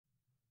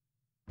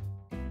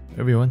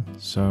Everyone,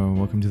 so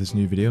welcome to this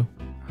new video.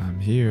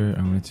 Here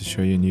I wanted to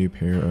show you a new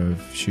pair of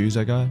shoes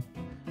I got,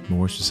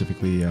 more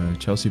specifically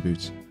Chelsea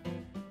boots.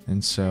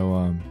 And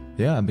so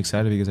yeah, I'm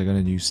excited because I got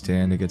a new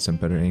stand to get some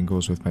better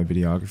angles with my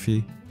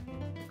videography.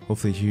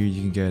 Hopefully here you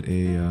can get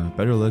a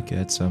better look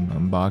at some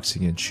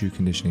unboxing and shoe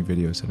conditioning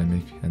videos that I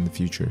make in the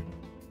future.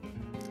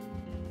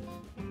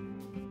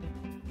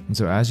 And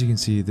so as you can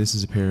see, this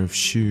is a pair of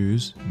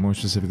shoes, more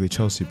specifically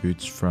Chelsea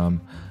boots, from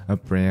a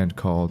brand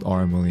called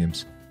R.M.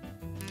 Williams.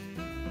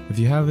 If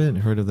you haven't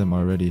heard of them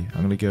already, I'm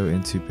going to go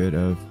into a bit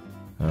of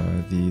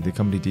the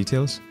company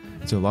details.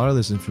 So a lot of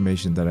this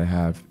information that I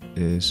have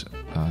is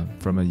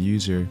from a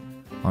user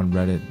on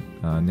Reddit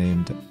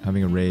named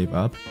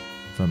havingaraveup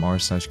from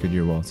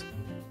r/goodyearwelt.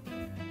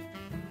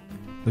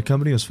 The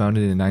company was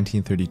founded in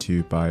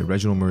 1932 by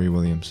Reginald Murray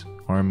Williams,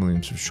 R.M.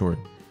 Williams for short,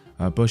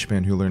 a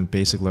bushman who learned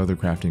basic leather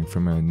crafting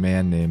from a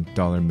man named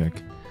Dollar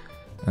Mick.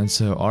 And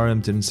so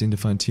RM didn't seem to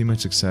find too much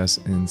success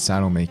in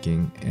saddle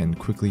making and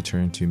quickly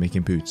turned to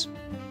making boots.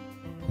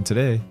 And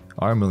today,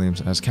 R.M. Williams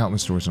has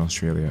countless stores in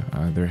Australia.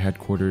 Their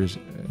headquarters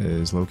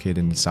is located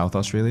in South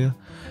Australia,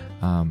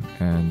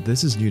 and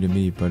this is new to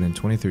me, but in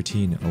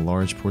 2013, a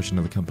large portion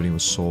of the company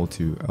was sold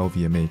to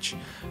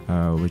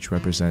LVMH, which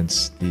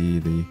represents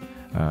the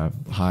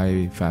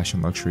high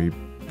fashion luxury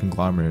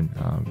conglomerate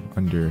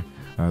under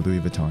Louis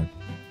Vuitton.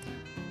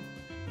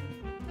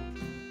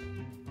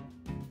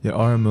 Yet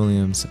R.M.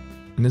 Williams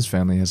and his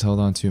family has held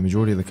on to a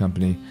majority of the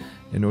company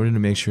in order to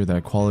make sure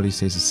that quality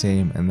stays the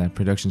same and that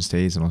production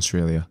stays in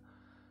Australia.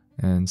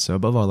 And so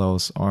above all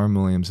else, R.M.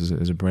 Williams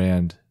is a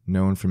brand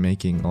known for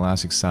making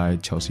elastic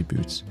side Chelsea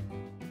boots.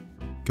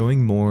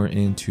 Going more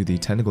into the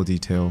technical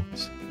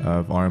details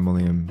of R.M.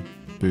 Williams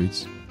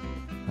boots,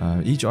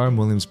 each R.M.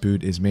 Williams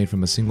boot is made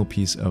from a single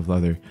piece of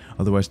leather,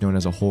 otherwise known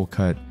as a whole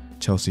cut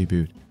Chelsea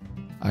boot.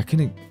 I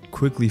couldn't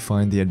quickly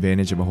find the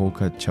advantage of a whole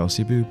cut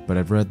Chelsea boot, but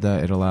I've read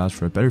that it allows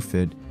for a better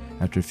fit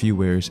after a few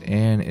wears,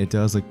 and it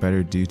does look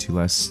better due to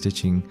less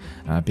stitching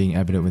being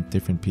evident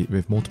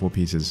with multiple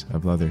pieces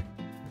of leather.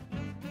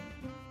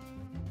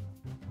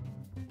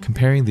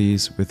 Comparing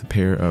these with a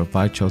pair of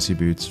black Chelsea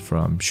boots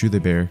from Shoe the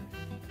Bear,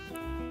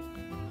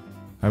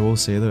 I will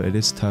say though it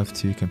is tough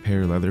to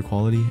compare leather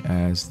quality,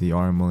 as the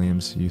R.M.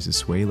 Williams uses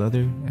suede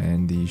leather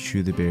and the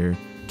Shoe the Bear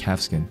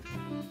calfskin.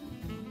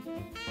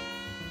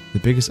 The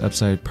biggest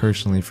upside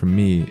personally for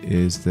me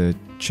is the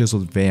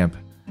chiseled vamp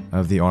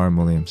of the R.M.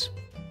 Williams.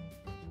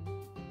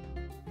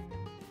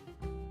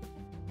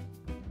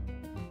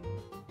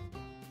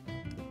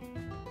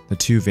 The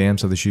two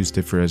vamps of the shoes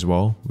differ as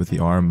well, with the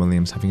R.M.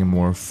 Williams having a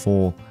more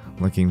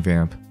full-looking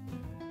vamp.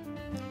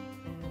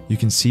 You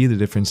can see the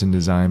difference in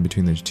design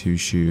between the two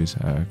shoes,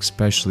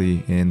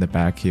 especially in the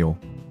back heel.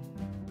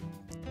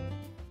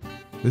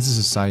 This is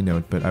a side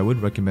note, but I would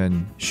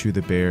recommend Shoe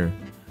the Bear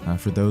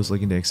for those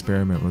looking to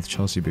experiment with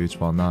Chelsea boots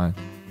while not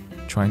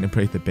trying to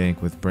break the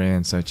bank with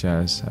brands such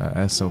as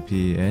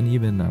SLP and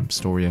even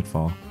Story at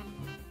Fall.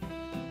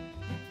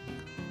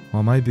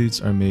 While my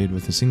boots are made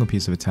with a single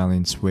piece of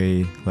Italian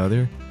suede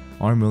leather,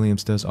 R.M.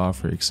 Williams does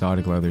offer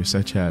exotic leather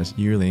such as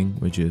yearling,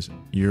 which is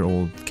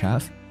year-old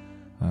calf,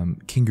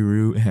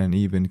 kangaroo, and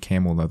even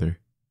camel leather.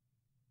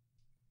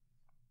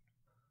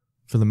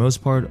 For the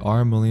most part,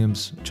 R.M.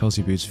 Williams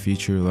Chelsea boots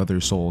feature leather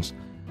soles,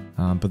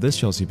 but this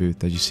Chelsea boot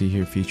that you see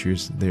here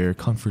features their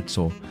comfort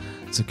sole.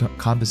 It's a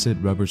composite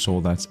rubber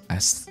sole that's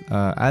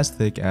as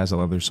thick as a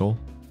leather sole,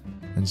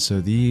 and so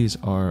these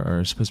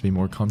are supposed to be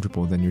more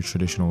comfortable than your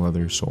traditional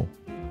leather sole.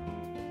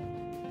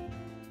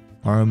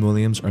 R.M.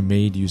 Williams are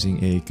made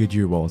using a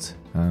Goodyear welt,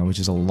 which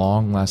is a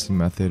long-lasting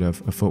method of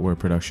footwear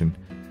production.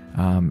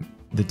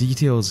 The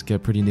details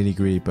get pretty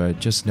nitty-gritty, but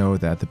just know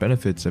that the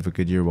benefits of a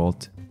Goodyear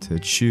welt to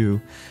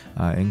shoe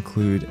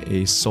include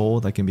a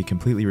sole that can be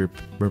completely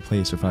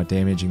replaced without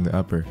damaging the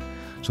upper.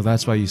 So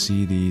that's why you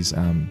see these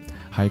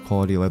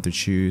high-quality leather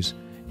shoes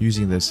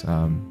using this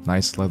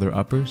nice leather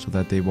upper, so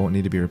that they won't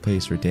need to be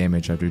replaced or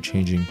damaged after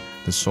changing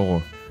the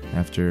sole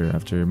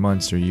after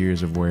months or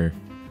years of wear.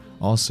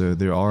 Also,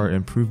 there are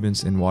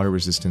improvements in water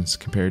resistance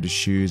compared to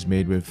shoes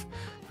made with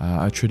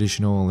a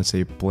traditional, let's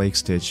say, Blake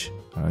stitch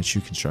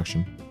shoe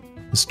construction.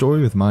 The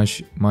story with my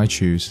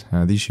shoes,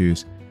 these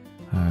shoes,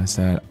 is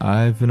that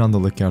I've been on the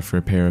lookout for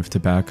a pair of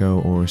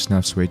tobacco or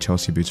snuff suede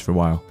Chelsea boots for a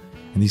while,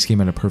 and these came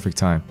at a perfect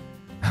time.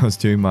 I was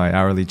doing my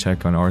hourly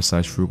check on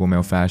r/frugal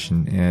male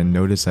fashion and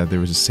noticed that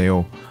there was a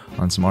sale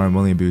on some R.M.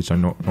 Williams boots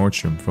on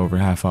Nordstrom for over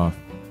half off.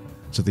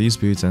 So these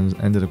boots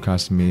ended up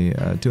costing me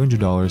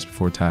 $200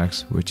 before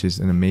tax, which is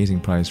an amazing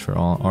price for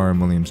all R.M.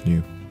 Williams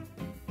new.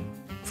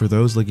 For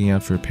those looking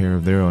out for a pair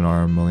of their own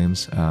R.M.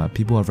 Williams,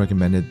 people have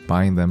recommended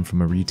buying them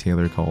from a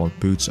retailer called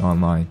Boots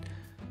Online,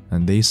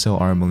 and they sell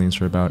R.M. Williams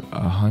for about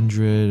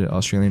 $100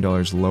 Australian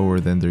lower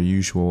than their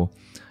usual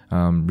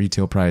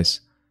retail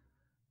price.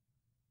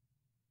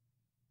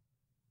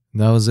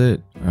 That was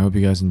it. I hope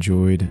you guys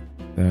enjoyed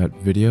that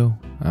video.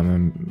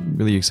 I'm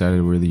really excited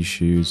to wear these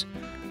shoes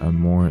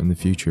more in the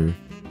future,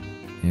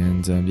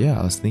 and yeah,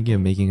 I was thinking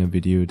of making a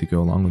video to go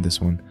along with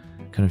this one,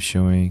 kind of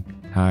showing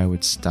how I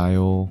would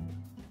style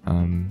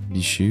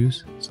these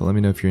shoes. So let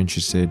me know if you're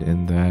interested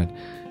in that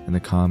in the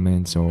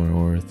comments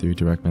or through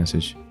direct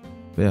message.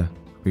 But yeah,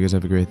 hope you guys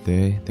have a great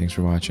day. Thanks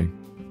for watching.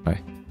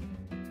 Bye.